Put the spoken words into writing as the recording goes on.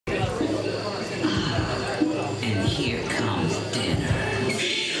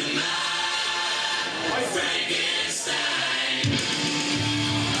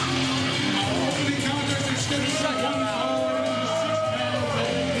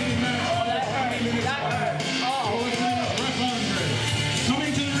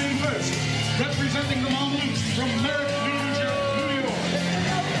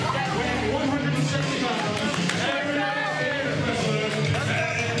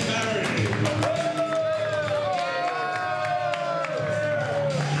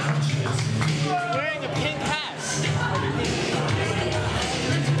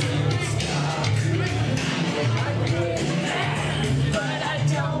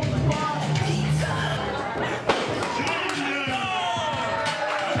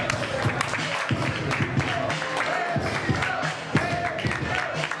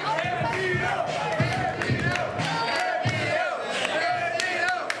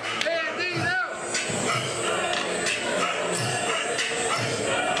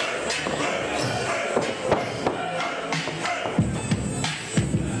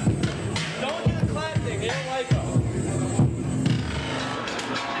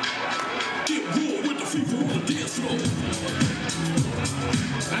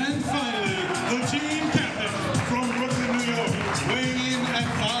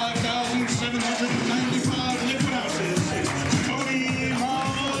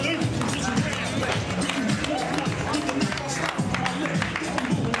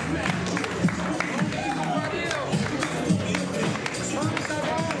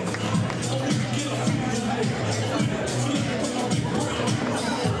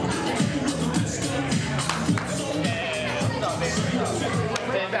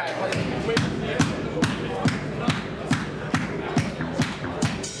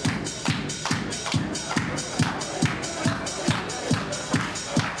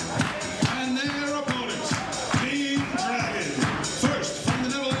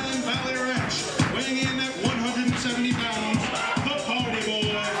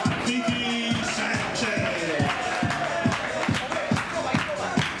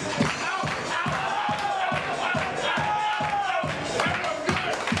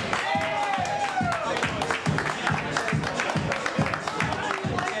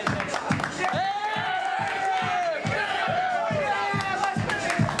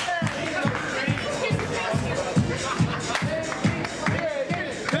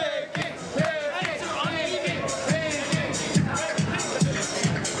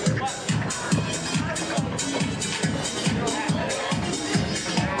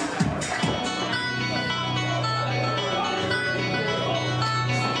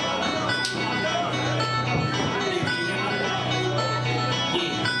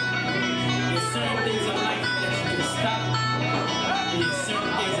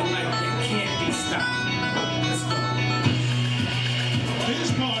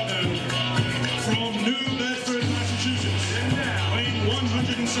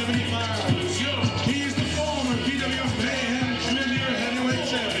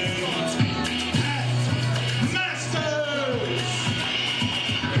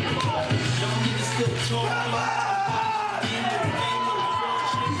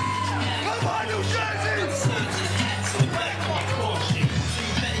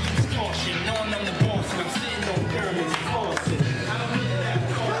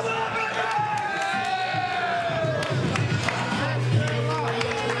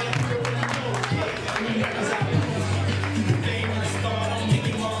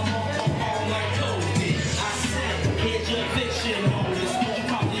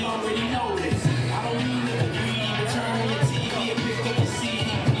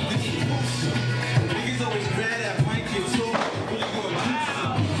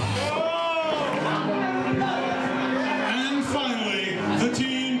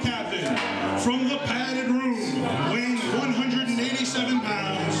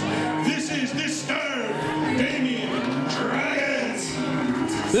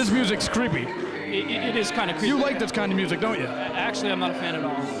This music's creepy. It is kind of creepy. You like this kind of music, don't you? Actually, I'm not a fan at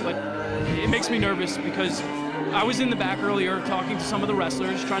all, but it makes me nervous because I was in the back earlier talking to some of the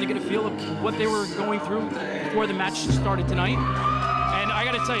wrestlers, trying to get a feel of what they were going through before the match started tonight. And I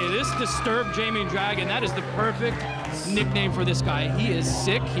got to tell you, this Disturbed Damien Dragon, that is the perfect nickname for this guy. He is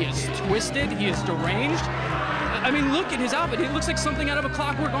sick, he is twisted, he is deranged. I mean, look at his outfit. It looks like something out of A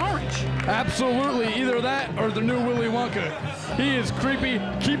Clockwork Orange. Absolutely, either that or the new Willy Wonka. He is creepy.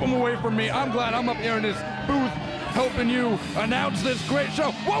 Keep him away from me. I'm glad I'm up here in this booth helping you announce this great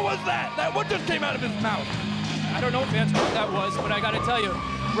show. What was that? What just came out of his mouth? I don't know, fans, what that was, but I got to tell you,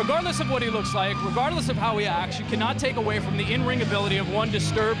 regardless of what he looks like, regardless of how he acts, you cannot take away from the in-ring ability of one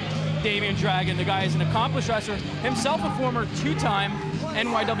Disturbed Damien Dragon. The guy is an accomplished wrestler, himself a former two-time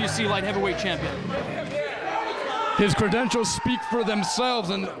NYWC light heavyweight champion. His credentials speak for themselves,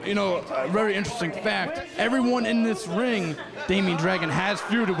 and, you know, a very interesting fact, everyone in this ring, Damien Dragon has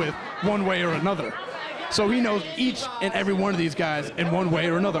feuded with one way or another. So he knows each and every one of these guys in one way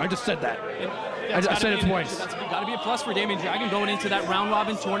or another. I just said that. I said it twice. That's got to be a plus for Damien Dragon going into that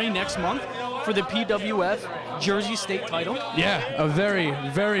round-robin tourney next month for the PWF Jersey State title. Yeah, a very,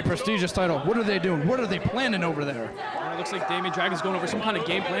 very prestigious title. What are they doing? What are they planning over there? It looks like Damien Dragon's going over some kind of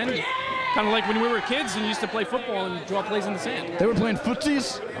game plan. Kind of like when we were kids and used to play football and draw plays in the sand. They were playing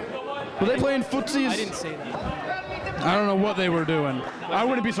footsies? Were they playing footsies? I didn't say that. I don't know what they were doing. I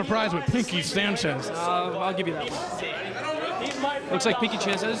wouldn't be surprised with Pinkie Sanchez. I'll give you that one. Looks like Pinkie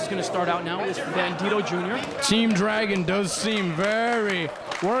Sanchez is going to start out now with Bandido Jr. Team Dragon does seem very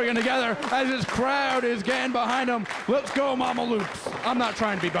working together as this crowd is getting behind them. Let's go, Mamalukes. I'm not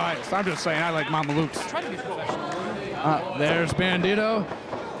trying to be biased. I'm just saying I like Mamalukes. Try to be professional. There's Bandido.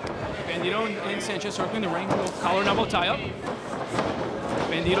 Bandido and Sanchez circling the ring. Collar and elbow tie up.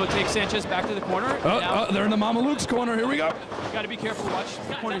 Bandido takes Sanchez back to the corner. They're in the Mamaluke's corner. Here we go. You got to be careful. Watch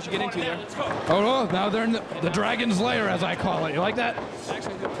the corners you get into there. Oh, now they're in the Dragon's Lair, as I call it. You like that?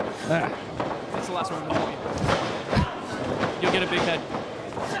 Actually, Yeah. that's the last one I'm going to give you. You'll get a big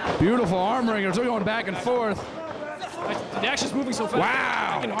head. Beautiful arm ringers. They're going back and forth. The action's moving so fast.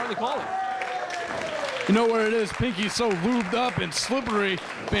 Wow. I can hardly call it. You know what it is? Pinkie's so lubed up and slippery,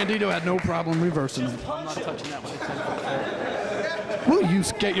 Bandido had no problem reversing it. I'm not touching that one. Will you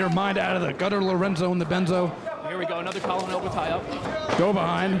get your mind out of the gutter, Lorenzo and the Benzo? Here we go, another collar and elbow tie up. Go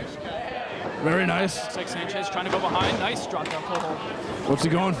behind. Very nice. Looks like Sanchez trying to go behind. Nice drop down full hold. What's he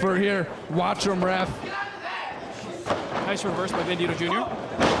going for here? Watch him, ref. Nice reverse by Bandido Jr.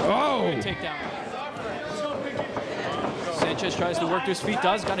 Oh! Good takedown. Sanchez tries to work to his feet,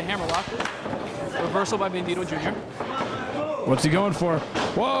 got a hammer lock. Reversal by Bandido Jr. What's he going for?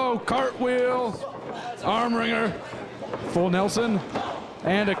 Whoa, cartwheel, arm ringer, full Nelson,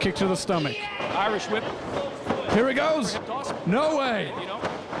 and a kick to the stomach. Irish whip. Here he goes. No way.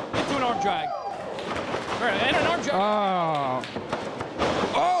 Into an arm drag. And an arm drag.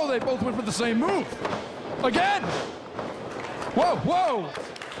 Oh, they both went for the same move. Again. Whoa, whoa.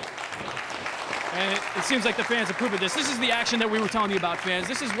 And it seems like the fans approve of this. This is the action that we were telling you about, fans.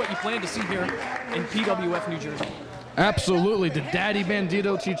 This is what you plan to see here in PWF New Jersey. Absolutely. Did Daddy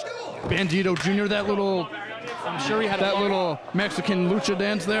Bandido teach Bandido Jr. that little? I'm sure he had that little Mexican lucha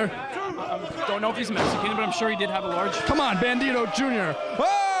dance there. Don't know if he's Mexican, but I'm sure he did have a large. Come on, Bandido Jr.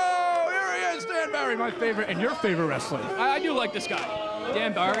 Oh, here he is, Dan Barry, my favorite and your favorite wrestler. I do like this guy,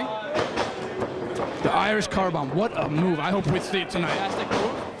 Dan Barry. The Irish car bomb. What a move! I hope we see it tonight. Fantastic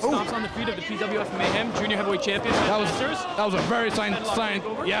move. Stomps on the feet of the PWF Mayhem Junior Heavyweight Champion. That was a very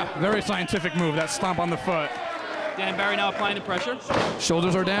very scientific move. That stomp on the foot. Dan Barry now applying the pressure.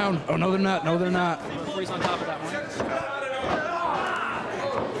 Shoulders are down. Oh no, they're not. No, they're not. Referee's on top of that one.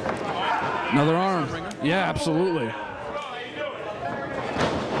 Another arm. Yeah, absolutely.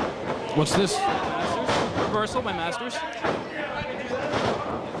 What's this? Masters. Reversal by Masters.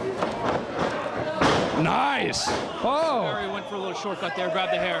 Nice. Oh. Barry went for a little shortcut there,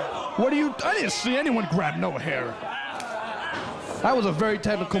 grabbed the hair. I didn't see anyone grab no hair. That was a very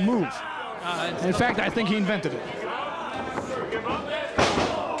technical move. In fact, I think he invented it.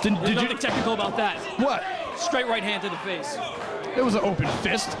 There's nothing technical about that. What? Straight right hand to the face. It was an open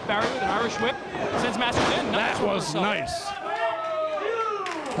fist. Barry with an Irish whip. Sends Masters in. That was nice.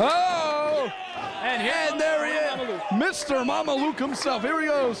 Oh! And there he is. Mr. Mamaluke himself. Here he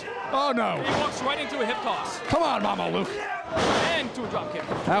goes. Oh, no. He walks right into a hip toss. Come on, Mamaluke. And to a drop kick.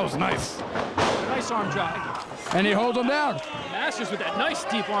 That was nice. Nice arm drag. And he holds him down. Masters with that nice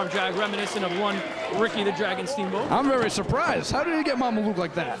deep arm drag, reminiscent of one Ricky the Dragon Steamboat. I'm very surprised. How did he get Mamaluke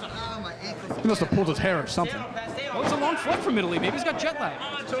like that? He must have pulled his hair or something. Well, it's a long flight from Italy. Maybe he's got jet lag.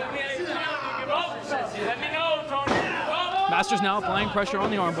 Masters now applying pressure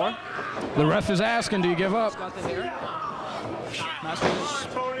on the armbar. The ref is asking, do you give up? Got the hair. Masters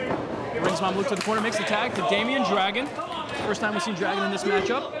brings Mamaluke to the corner, makes the tag to Damien Dragon. First time we've seen Dragon in this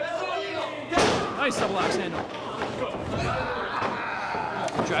matchup. Nice double axe handle.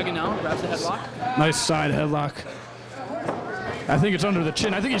 Dragon now grabs the headlock. Nice side headlock. I think it's under the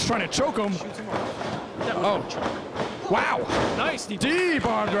chin. I think he's trying to choke him. Oh. Wow. Nice. Deep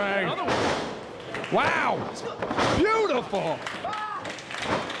arm drag. Wow. Beautiful.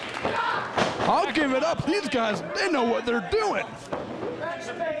 I'll give it up. These guys, they know what they're doing.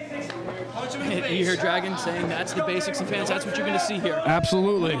 You hear Dragon saying that's the basics, and fans, that's what you're going to see here.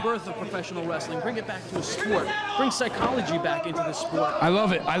 Absolutely. The birth of professional wrestling. Bring it back to a sport. Bring psychology back into the sport. I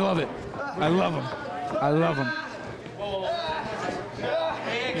love it. I love it. I love him. I love him.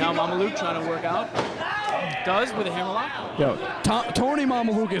 Now Mamaluke trying to work out. Does with a hammerlock. Yo, Tony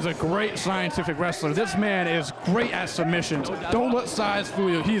Mamaluke is a great scientific wrestler. This man is great at submissions. Don't let size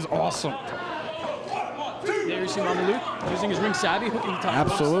fool you. He's awesome. There you see Mamaluke using his ring savvy, hooking the top.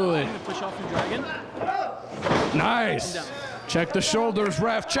 Absolutely. Ropes, push off from Dragon. Nice. Check the shoulders,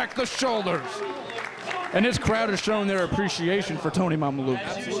 ref. Check the shoulders. And this crowd has shown their appreciation for Tony Mamaluke.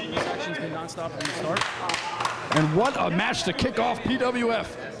 Absolutely. This action's been nonstop from the start. And what a match to kick off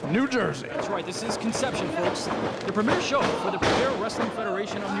PWF New Jersey. That's right. This is Conception, folks. The premier show for the Premier Wrestling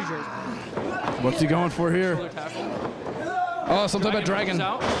Federation of New Jersey. What's he going for here? Shoulder tackle. Oh, some type of dragon.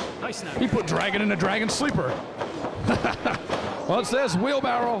 Out. Nice snap. He put Dragon in a Dragon Sleeper. What's this?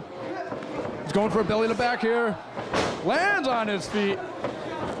 Wheelbarrow. He's going for a belly to back here. Lands on his feet.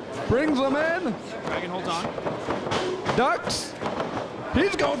 Brings him in. Dragon holds on. Ducks.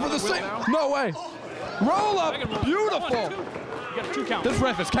 He's going for the same. No way. Roll up. Beautiful. You got a 2 count. This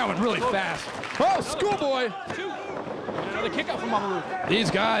ref is counting really fast. Oh, schoolboy. 2. And another kick out from Mamaluke.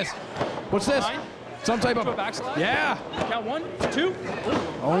 These guys. What's this? Some type of. Backslide. Yeah. Count 1, 2.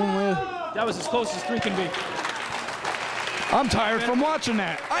 Only. That was as close as 3 can be. I'm tired from watching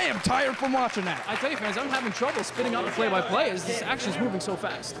that. I am tired from watching that. I tell you, fans, I'm having trouble spitting out the play-by-play as this action's moving so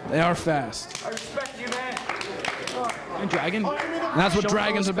fast. They are fast. I respect you, man. And Dragon. And that's what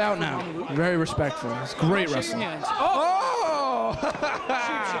Dragon's about now. Very respectful. It's great wrestling. Oh! Cheap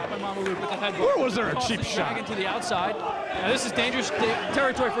shot by Mamaluke with the head. Where was there a cheap shot? Dragon to the outside. Now this is dangerous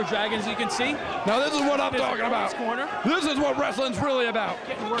territory for Dragon, as you can see. Now this is what I'm talking about. Corner. This is what wrestling's really about.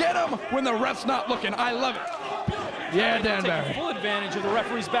 Get him when the ref's not looking. I love it. Yeah, Dan Barry. Taking full advantage of the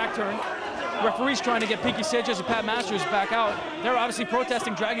referee's back turn. Referee's trying to get Pinkie Sanchez and Pat Masters back out. They're obviously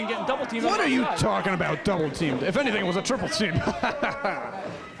protesting Dragon getting double teamed. What are you talking about, double teamed? If anything, it was a triple team.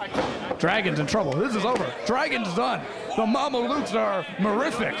 Dragon's in trouble. This is over. Dragon's done. The Mamalukes are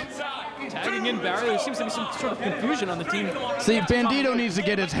horrific. Tagging in Barry. There seems to be some sort of confusion on the team. See, Bandido needs to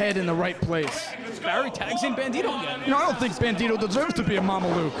get his head in the right place. Barry tags in Bandido again. You know, I don't think Bandido deserves to be a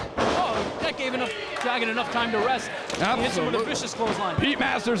Mamaluke. Oh, that gave Dragon enough time to rest. Absolutely. He hits him with a vicious clothesline. Pete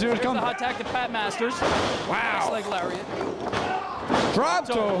Masters, here's The coming. hot tag to Pat Masters. Wow. Nice leg lariat. Drop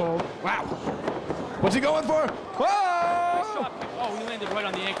toe hold. Wow. What's he going for? Whoa! Oh, he landed right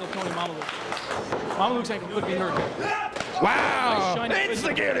on the ankle of Tony Mamaluke. Mamaluke's ankle could be hurt. Wow! Nice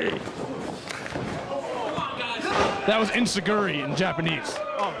Insagiri! That was Insaguri in Japanese.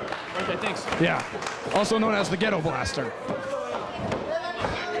 Oh, okay, thanks. Yeah. Also known as the Ghetto Blaster.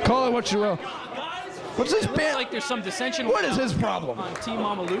 Call it what you will. What's this band? Like there's some dissension. What is his problem? On Team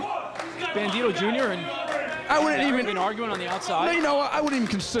Mamaluke, Bandido Jr. and I wouldn't even been arguing on the outside. You know what? I wouldn't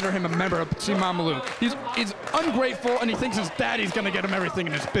even consider him a member of Team Mamaluke. He's ungrateful and he thinks his daddy's gonna get him everything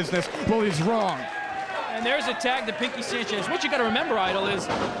in his business. Well, he's wrong. And there's a tag to Pinkie Sanchez. What you got to remember, Idol, is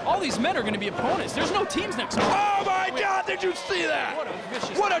all these men are going to be opponents. There's no teams next week. Oh my God! Did you see that? What a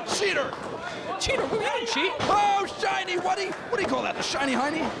vicious. What a cheater! Cheater? We didn't cheat. Oh, shiny! What do you call that? The shiny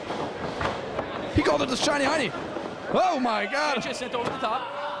hiney? He called it the shiny hiney. Oh my God! Sanchez sent over the top.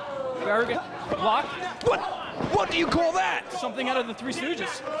 Barry block. What do you call that? Something out of the Three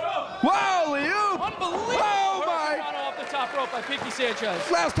Stooges. Wow, Liu! Unbelievable! Oh my! Off the top rope by Pinkie Sanchez.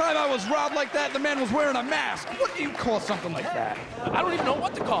 Last time I was robbed like that, the man was wearing a mask. What do you call something like that? I don't even know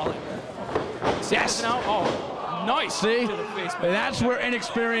what to call it. Yes. Now, oh, nice. See? To the face, That's where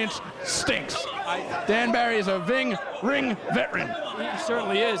inexperience stinks. Dan Barry is a ring veteran. He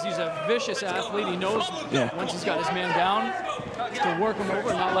certainly is. He's a vicious athlete. He knows once he's got his man down to work him over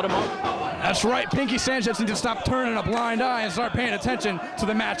and not let him up. That's right. Pinkie Sanchez needs to stop turning a blind eye and start paying attention to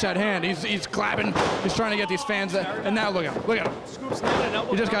the match at hand. He's clapping. He's trying to get these fans. And now look at him. Look at him.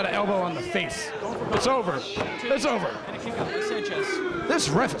 He just got an elbow on the face. It's over. It's over. And a kick out by Sanchez. This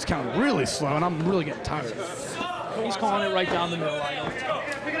ref is counting really slow, and I'm really getting tired. He's calling it right down the middle, Idol.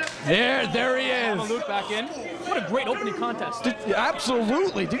 There he is. Mamaluke back in. What a great opening contest.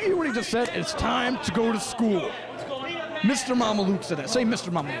 Absolutely. Did you hear what he just said? It's time to go to school. Mr. Mamaluke said that. Say Mr.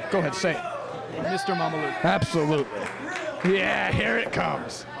 Mamaluke. Go ahead, say it. Mr. Mamaluke. Absolutely. Yeah, here it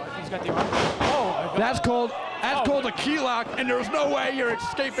comes. He's got the arm. Oh, that's called a key lock, and there's no way you're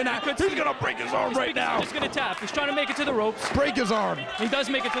escaping that. He's gonna break his arm right now. He's gonna tap. He's trying to make it to the ropes. Break his arm. He does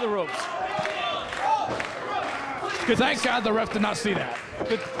make it to the ropes. Thank God the ref did not see that.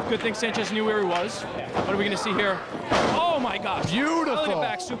 Good thing Sanchez knew where he was. What are we gonna see here? Oh my gosh. Beautiful.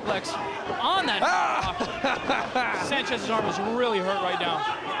 Back suplex on that. Sanchez's arm is really hurt right now.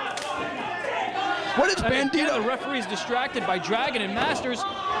 What is Bandido? Yeah, the referee is distracted by Dragon and Masters,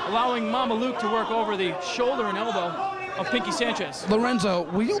 allowing Mamaluke to work over the shoulder and elbow of Pinkie Sanchez. Lorenzo,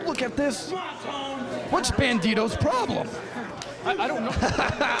 will you look at this? What's Bandido's problem? I don't know.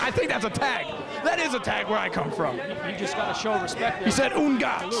 I think that's a tag. That is a tag where I come from. He just got to show respect there. He said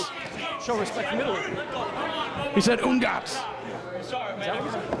Ungats. Show respect to middle. He said Ungats.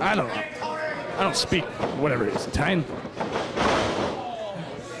 I don't know. I don't speak whatever it is, Italian.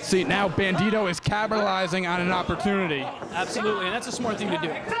 See, now Bandido is capitalizing on an opportunity. Absolutely, and that's a smart thing to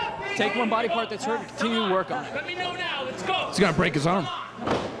do. Take one body part that's hurt and continue to work on it. Let me know now. Let's go. He's gonna break his arm.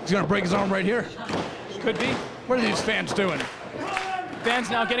 He's gonna break his arm right here. Could be. What are these fans doing? Fans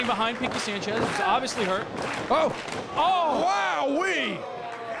now getting behind Pinkie Sanchez, who's obviously hurt. Oh! Oh! Wow-wee!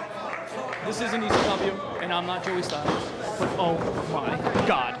 This is an easy W, and I'm not Joey Styles. But oh my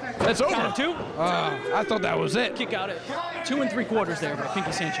God. That's over. Count of two. I thought that was it. Kick out at 2 3/4 there by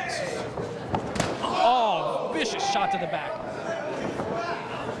Pinkie Sanchez. Oh, vicious shot to the back.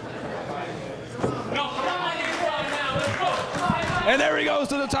 And there he goes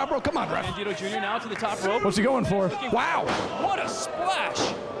to the top rope. Come on, ref. Bandido Jr. now to the top rope. What's he going for? Wow. What a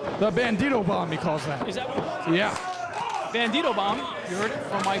splash. The Bandido bomb, he calls that. Is that what? Yeah. Bandido bomb. You heard it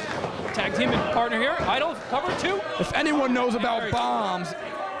from my tag team and partner here. Idol, cover 2. If anyone knows about bombs,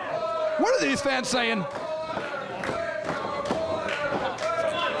 what are these fans saying?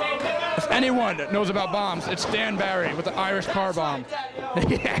 If anyone knows about bombs, it's Dan Barry with the Irish car bomb.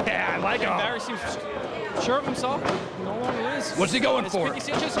 Yeah, I like him. Barry seems sure of himself. No longer is. What's he going for?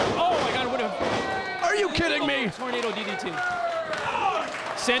 Pinkie Sanchez. Oh my God! What a! Are you kidding me? Tornado DDT.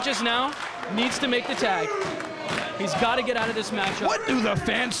 Sanchez now needs to make the tag. He's got to get out of this matchup. What do the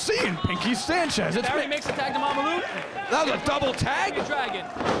fans see in Pinkie Sanchez? Barry makes the tag to Mamaluke. That was a double tag. Dragon.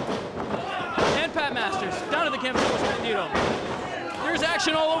 And Pat Masters down to the canvas with Bandido. There's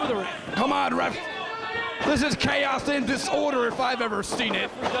action all over the ring. Come on, ref. This is chaos and disorder if I've ever seen it.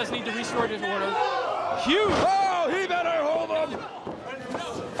 He does need to restore disorder. Huge. Oh, he better hold him.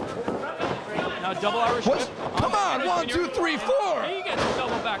 Now double Irish whip. Come on, 1, 2, 3, 4. He gets a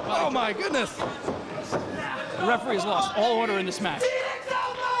double back. Oh my goodness. The referee has lost all order in this match.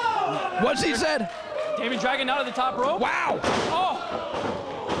 What's he said? Damien Dragon out of the top rope. Wow. Oh.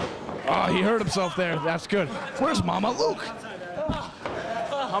 Oh, he hurt himself there. That's good. Where's Mamaluke?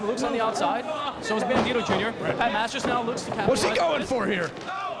 Mamaluke's on the outside. So is Bandido Jr. Pat Masters now looks to capitalize. What's he going for here?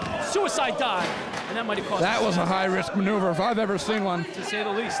 Suicide dive. And that might have cost. That was a high-risk maneuver if I've ever seen one. To say the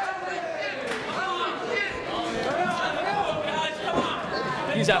least.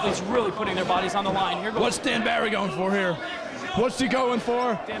 These athletes really putting their bodies on the line. Here goes. What's Dan Barry going for here? What's he going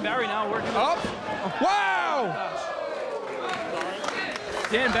for? Dan Barry now working up. Wow!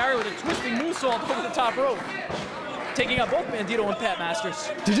 Dan Barry with a twisting moonsault over the top rope. Taking out both Bandido and Pat Masters.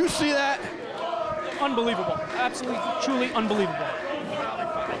 Did you see that? Unbelievable. Absolutely, truly unbelievable.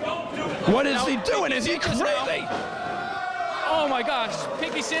 What is he doing? Is he crazy? Oh my gosh.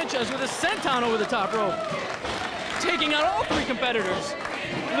 Pinkie Sanchez with a senton over the top rope. Taking out all 3 competitors.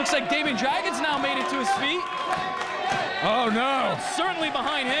 It looks like Damien Dragon's now made it to his feet. Oh no. Certainly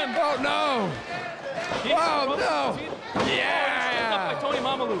behind him. Oh no. Oh no. Yeah. By Tony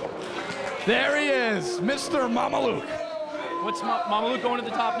Mamaluke. There he is, Mr. Mamaluke. What's Mamaluke going to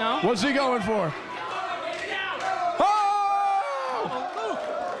the top now? What's he going for? Oh!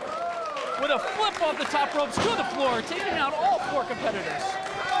 Mamaluke with a flip off the top ropes to the floor, taking out all 4 competitors.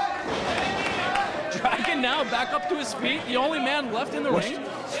 Dragon now back up to his feet, the only man left in the ring.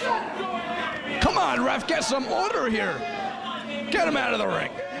 Come on, ref, get some order here. Get him out of the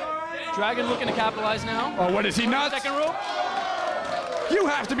ring. Dragon looking to capitalize now. Oh, what is he nuts? Second rope. You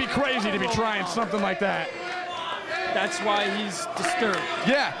have to be crazy to be trying something like that. That's why he's disturbed.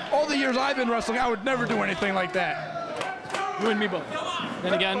 Yeah, all the years I've been wrestling, I would never do anything like that. You and me both.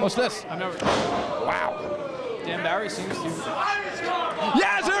 Then again, what's this? I've never. Wow. Dan Barry seems to.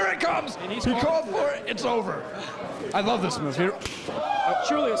 Yes, here it comes. He called for it. It's over. I love this move here.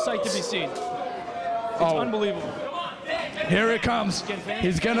 Truly a sight to be seen. unbelievable. Here it comes.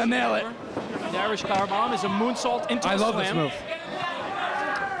 He's gonna nail it. The Irish car bomb is a moonsault into I the love slam. this move.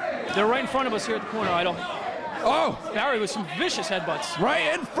 They're right in front of us here at the corner, Idol. Oh, Barry with some vicious headbutts.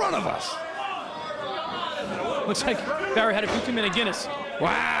 right in front of us. Looks like Barry had a 15-minute Guinness.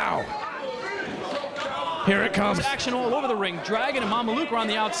 Wow. Here it comes. There's action all over the ring. Dragon and Mamaluke are on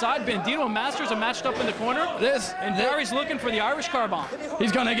the outside. Bandido and Masters are matched up in the corner. And Barry's looking for the Irish car bomb.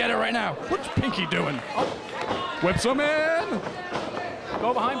 He's gonna get it right now. What's Pinkie doing? Oh. Whips him in.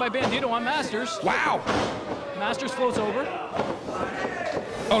 Go behind by Bandido on Masters. Wow. Masters floats over.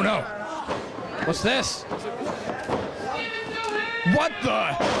 Oh no. What's this? What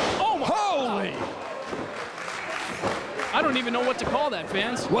the? Oh my. Holy. I don't even know what to call that,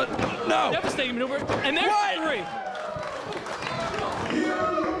 fans. What? No. Devastating maneuver. And there's What? 3.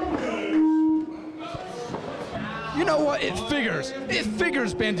 You know what? It figures. It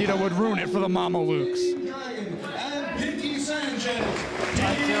figures Bandido would ruin it for the Mamalukes. And Pinkie Sanchez.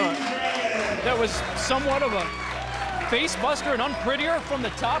 That was somewhat of a face buster and unprettier from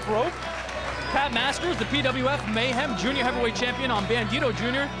the top rope. Pat Masters, the PWF Mayhem Junior Heavyweight Champion, on Bandido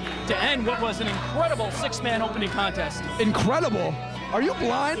Jr. to end what was an incredible 6-man opening contest. Incredible. Are you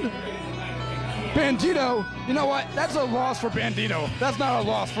blind? Bandido, you know what? That's a loss for Bandido. That's not a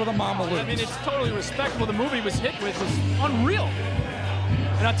loss for the Mamalukes. I mean, it's totally respectable. The move he was hit with was unreal.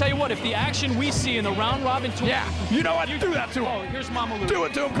 And I'll tell you what, if the action we see in the round robin tour... Yeah, you know what? Do that to him. Oh, here's Mamaluke. Do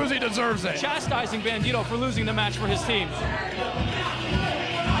it to him because he deserves it. Chastising Bandido for losing the match for his team.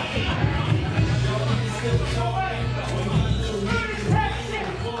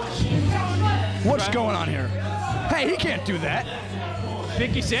 What's going on here? Hey, he can't do that.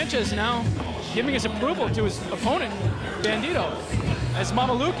 Pinkie Sanchez now giving his approval to his opponent, Bandido, as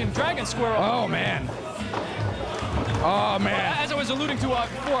Mamaluke and Dragon square off. Oh, man. Oh, man. As I was alluding to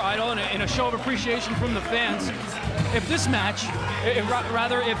before, Idol, in a show of appreciation from the fans, if this match, if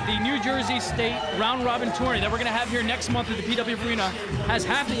the New Jersey State round robin tourney that we're going to have here next month at the PWF Arena has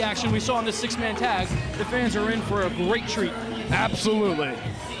half the action we saw in this 6-man tag, the fans are in for a great treat. Absolutely.